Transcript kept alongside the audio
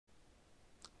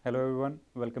Hello everyone,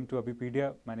 welcome to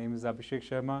Abhipedia. My name is Abhishek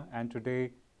Sharma and today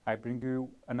I bring you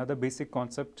another basic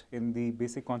concept in the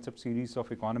basic concept series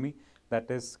of economy,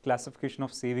 that is classification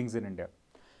of savings in India.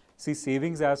 See,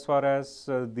 savings as far as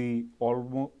the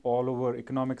all over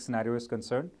economic scenario is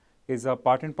concerned is a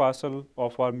part and parcel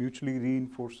of our mutually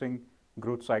reinforcing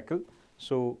growth cycle.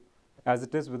 So as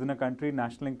it is within a country,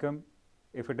 national income,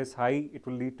 if it is high, it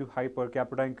will lead to high per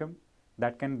capita income.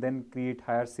 That can then create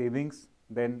higher savings,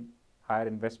 then higher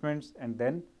investments, and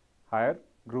then higher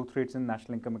growth rates in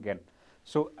national income again.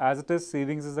 So as it is,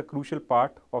 savings is a crucial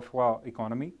part of our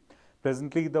economy.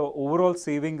 Presently, the overall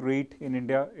saving rate in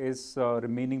India is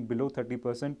remaining below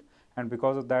 30%, and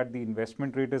because of that, the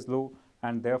investment rate is low,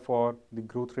 and therefore the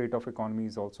growth rate of economy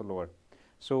is also lower.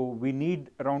 So we need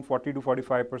around 40 to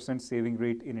 45% saving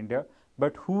rate in India.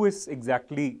 But who is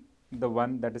exactly the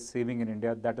one that is saving in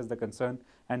India? That is the concern,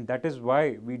 and that is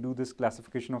why we do this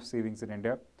classification of savings in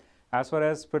India. As far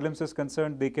as prelims is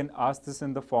concerned, they can ask this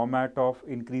in the format of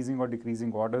increasing or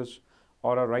decreasing orders,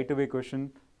 or a right-away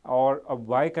question, or a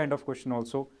why kind of question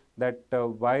also, that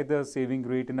why the saving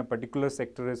rate in a particular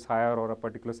sector is higher or a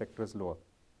particular sector is lower.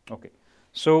 Okay.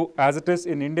 So as it is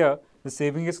in India, the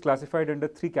saving is classified under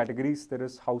three categories. There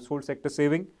is household sector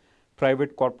saving,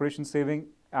 private corporation saving,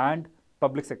 and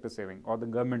public sector saving or the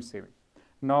government saving.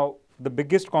 Now, the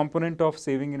biggest component of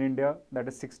saving in India, that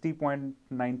is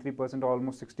 60.93%,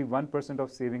 almost 61%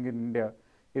 of saving in India,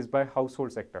 is by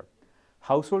household sector.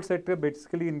 Household sector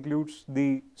basically includes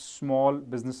the small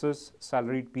businesses,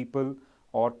 salaried people,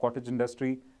 or cottage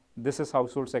industry. This is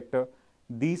household sector.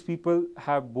 These people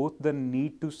have both the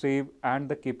need to save and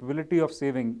the capability of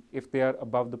saving if they are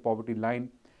above the poverty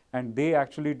line, and they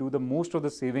actually do the most of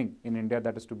the saving in India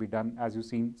that is to be done. As you've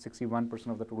seen, 61%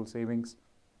 of the total savings.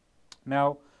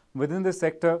 Now, within this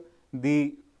sector,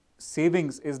 the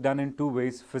savings is done in two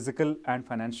ways, physical and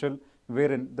financial,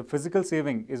 wherein the physical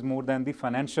saving is more than the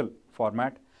financial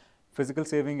format. Physical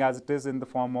saving as it is in the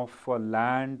form of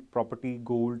land, property,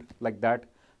 gold, like that.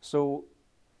 So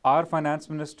our finance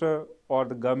minister or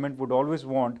the government would always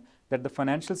want that the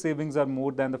financial savings are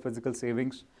more than the physical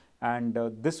savings, and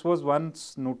this was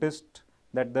once noticed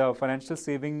that the financial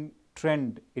saving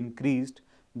trend increased,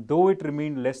 though it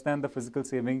remained less than the physical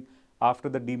saving after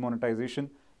the demonetization.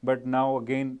 But now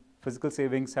again, physical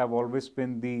savings have always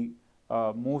been the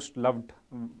most loved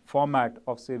format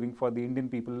of saving for the Indian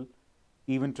people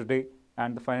even today,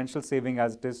 and the financial saving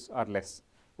as it is are less.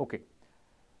 Okay.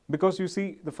 Because you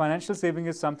see, the financial saving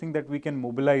is something that we can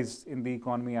mobilize in the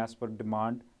economy as per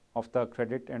demand of the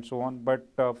credit and so on, but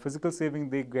physical saving,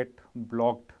 they get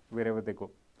blocked wherever they go.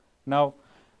 Now,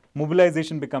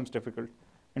 mobilization becomes difficult.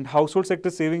 And household sector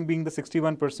saving being the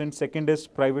 61%, second is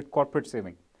private corporate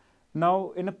saving.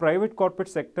 Now, in a private corporate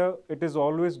sector, it is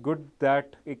always good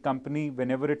that a company,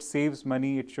 whenever it saves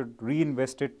money, it should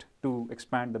reinvest it to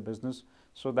expand the business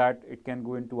so that it can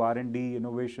go into R&D,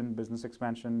 innovation, business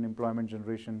expansion, employment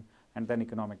generation, and then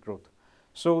economic growth.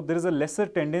 So there is a lesser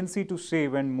tendency to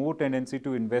save and more tendency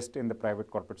to invest in the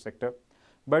private corporate sector.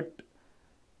 But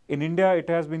in India, it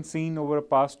has been seen over the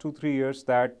past 2-3 years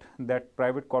that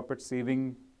private corporate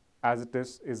saving as it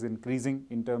is increasing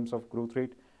in terms of growth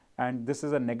rate. And this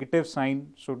is a negative sign,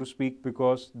 so to speak,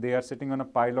 because they are sitting on a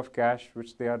pile of cash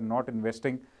which they are not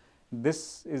investing.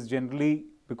 This is generally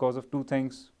because of two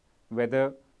things: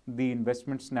 whether the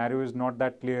investment scenario is not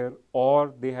that clear,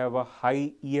 or they have a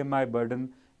high EMI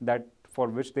burden that for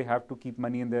which they have to keep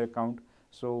money in their account.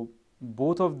 So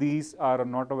both of these are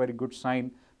not a very good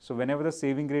sign. So whenever the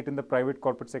saving rate in the private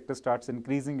corporate sector starts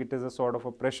increasing, it is a sort of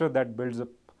a pressure that builds up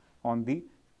on the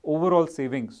overall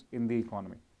savings in the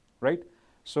economy, right?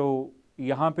 So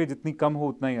यहाँ पे जितनी कम हो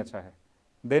उतना ही अच्छा है.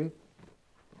 Then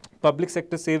public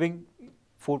sector saving,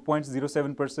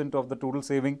 4.07% of the total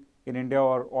saving in India,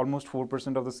 or almost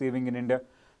 4% of the saving in India.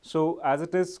 So as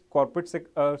it is, corporate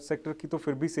sector की तो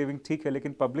फिर भी saving ठीक है,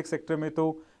 लेकिन public sector में तो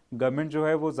government जो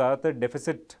है वो ज़्यादातर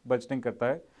deficit budgeting करता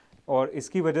है, और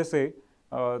इसकी वजह से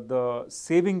the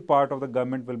saving part of the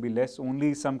government will be less.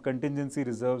 Only some contingency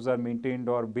reserves are maintained,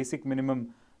 or basic minimum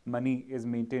money is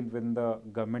maintained within the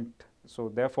government. So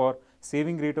therefore,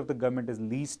 saving rate of the government is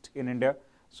least in India.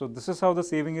 So this is how the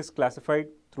saving is classified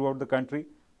throughout the country.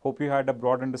 Hope you had a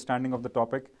broad understanding of the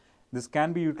topic. This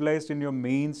can be utilized in your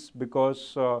mains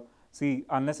because, see,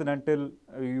 unless and until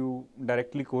you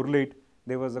directly correlate,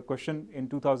 there was a question in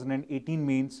 2018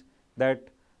 mains that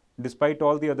despite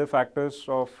all the other factors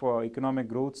of economic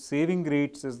growth, saving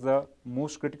rates is the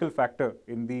most critical factor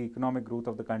in the economic growth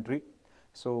of the country.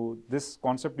 So this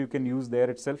concept you can use there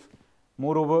itself.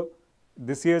 Moreover,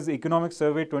 this year's economic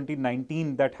survey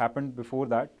 2019 that happened before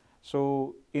that,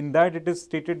 So in that it is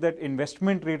stated that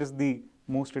investment rate is the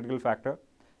most critical factor.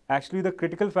 Actually, the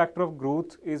critical factor of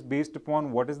growth is based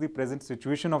upon what is the present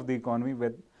situation of the economy,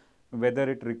 whether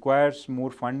it requires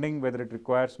more funding, whether it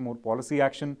requires more policy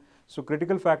action. So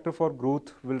critical factor for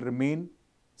growth will remain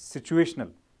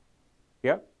situational.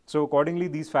 Yeah. So accordingly,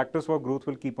 these factors for growth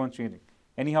will keep on changing.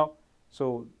 Anyhow,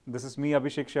 so this is me,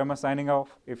 Abhishek Sharma, signing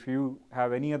off. If you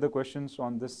have any other questions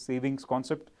on this savings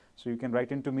concept, so you can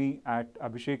write into me at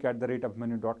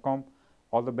abhishek@abhimanu.com.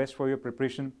 All the best for your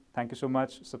preparation. Thank you so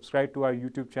much. Subscribe to our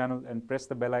YouTube channel and press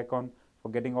the bell icon for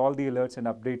getting all the alerts and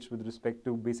updates with respect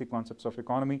to basic concepts of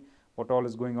economy, what all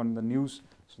is going on in the news,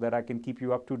 so that I can keep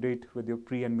you up to date with your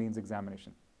pre and mains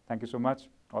examination. Thank you so much.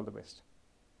 All the best.